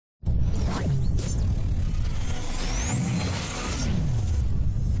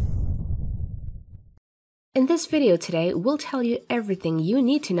In this video today, we'll tell you everything you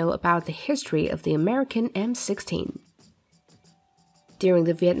need to know about the history of the American M16. During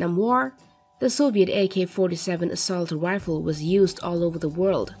the Vietnam War, the Soviet AK-47 assault rifle was used all over the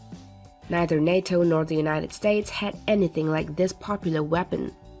world. Neither NATO nor the United States had anything like this popular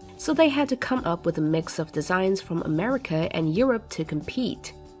weapon, so they had to come up with a mix of designs from America and Europe to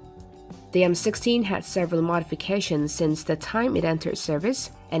compete. The M16 had several modifications since the time it entered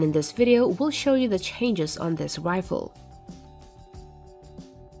service, and in this video we'll show you the changes on this rifle.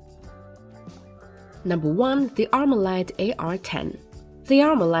 Number 1. The Armalite AR-10. The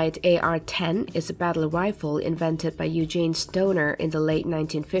Armalite AR-10 is a battle rifle invented by Eugene Stoner in the late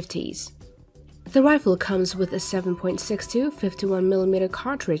 1950s. The rifle comes with a 7.62 51mm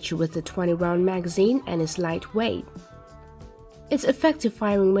cartridge with a 20-round magazine and is lightweight. Its effective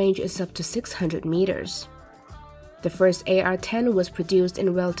firing range is up to 600 meters. The first AR-10 was produced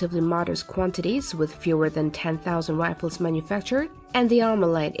in relatively modest quantities with fewer than 10,000 rifles manufactured, and the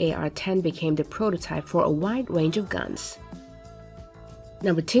Armalite AR-10 became the prototype for a wide range of guns.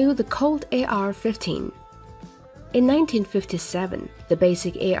 Number 2. The Colt AR-15. In 1957, the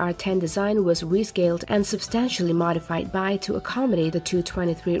basic AR-10 design was rescaled and substantially modified to accommodate the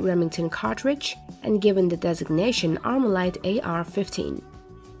 .223 Remington cartridge and given the designation Armalite AR-15.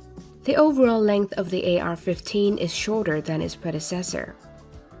 The overall length of the AR-15 is shorter than its predecessor.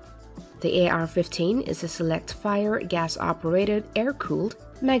 The AR-15 is a select-fire, gas-operated, air-cooled,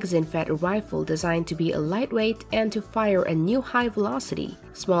 magazine-fed rifle designed to be a lightweight and to fire a new high-velocity,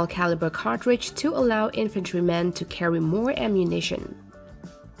 small-caliber cartridge to allow infantrymen to carry more ammunition.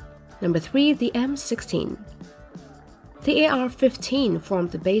 Number 3. The M16. The AR-15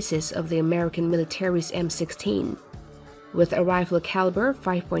 formed the basis of the American military's M16. With a rifle caliber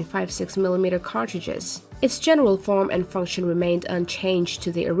 5.56mm cartridges, its general form and function remained unchanged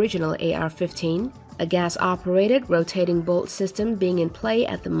to the original AR-15. A gas-operated rotating bolt system being in play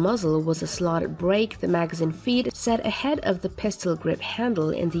at the muzzle was a slotted brake, the magazine feed set ahead of the pistol grip handle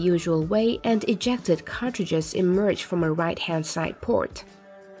in the usual way, and ejected cartridges emerged from a right-hand side port.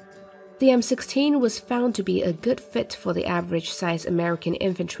 The M16 was found to be a good fit for the average-size American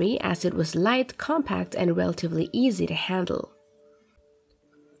infantry as it was light, compact, and relatively easy to handle.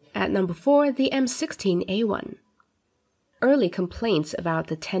 At number 4. The M16A1. Early complaints about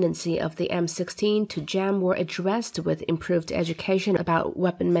the tendency of the M16 to jam were addressed with improved education about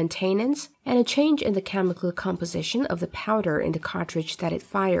weapon maintenance and a change in the chemical composition of the powder in the cartridge that it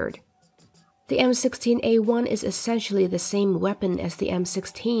fired. The M16A1 is essentially the same weapon as the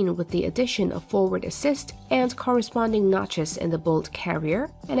M16 with the addition of forward assist and corresponding notches in the bolt carrier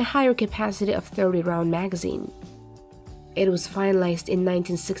and a higher capacity of 30-round magazine. It was finalized in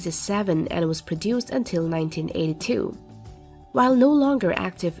 1967 and was produced until 1982. While no longer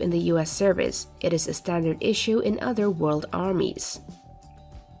active in the U.S. service, it is a standard issue in other world armies.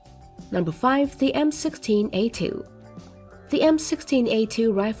 Number 5. The M16A2. The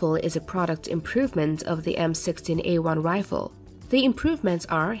M16A2 rifle is a product improvement of the M16A1 rifle. The improvements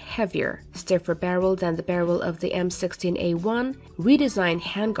are heavier, stiffer barrel than the barrel of the M16A1, redesigned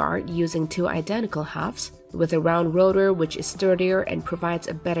handguard using two identical halves, with a round rotor which is sturdier and provides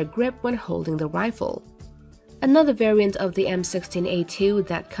a better grip when holding the rifle. Another variant of the M16A2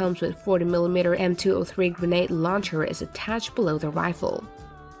 that comes with 40mm M203 grenade launcher is attached below the rifle.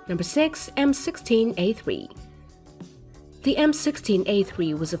 Number 6. M16A3. The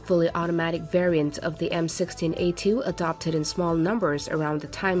M16A3 was a fully automatic variant of the M16A2 adopted in small numbers around the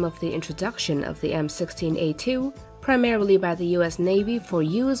time of the introduction of the M16A2, primarily by the U.S. Navy for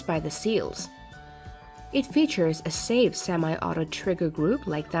use by the SEALs. It features a safe semi-auto trigger group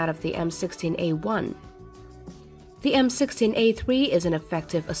like that of the M16A1. The M16A3 is an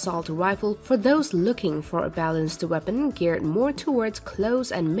effective assault rifle for those looking for a balanced weapon geared more towards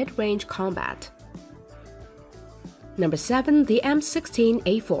close and mid-range combat. Number 7. The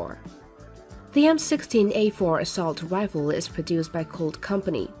M16A4. The M16A4 assault rifle is produced by Colt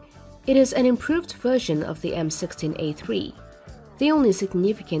Company. It is an improved version of the M16A3. The only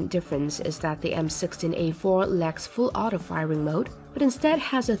significant difference is that the M16A4 lacks full auto-firing mode, but instead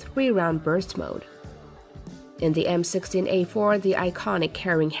has a 3-round burst mode. In the M16A4, the iconic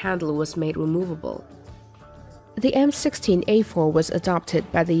carrying handle was made removable. The M16A4 was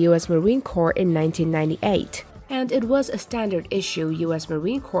adopted by the U.S. Marine Corps in 1998, and it was a standard-issue U.S.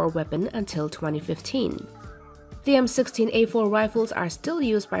 Marine Corps weapon until 2015. The M16A4 rifles are still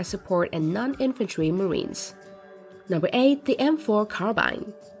used by support and non-infantry Marines. Number 8. The M4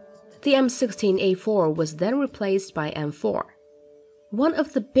 carbine. The M16A4 was then replaced by M4. One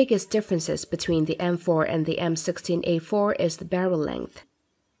of the biggest differences between the M4 and the M16A4 is the barrel length.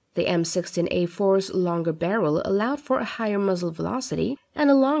 The M16A4's longer barrel allowed for a higher muzzle velocity and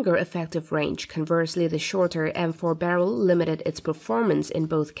a longer effective range. Conversely, the shorter M4 barrel limited its performance in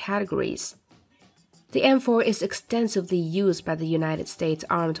both categories. The M4 is extensively used by the United States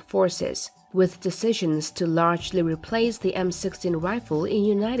Armed Forces, with decisions to largely replace the M16 rifle in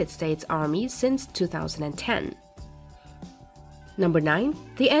United States Army since 2010. Number 9.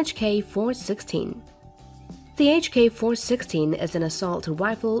 The HK416. The HK416 is an assault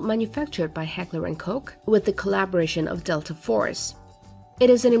rifle manufactured by Heckler & Koch with the collaboration of Delta Force. It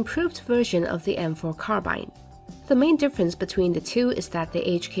is an improved version of the M4 carbine. The main difference between the two is that the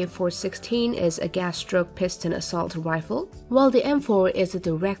HK416 is a gas-stroke piston assault rifle, while the M4 is a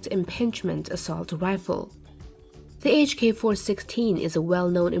direct impingement assault rifle. The HK416 is a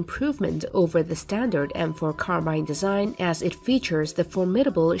well-known improvement over the standard M4 carbine design as it features the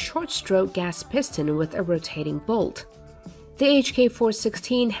formidable short-stroke gas piston with a rotating bolt. The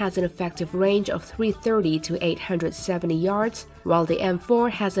HK416 has an effective range of 330 to 870 yards, while the M4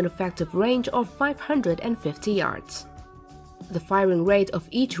 has an effective range of 550 yards. The firing rate of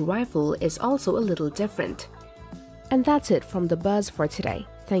each rifle is also a little different. And that's it from The Buzz for today.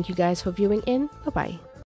 Thank you guys for viewing in. Bye-bye.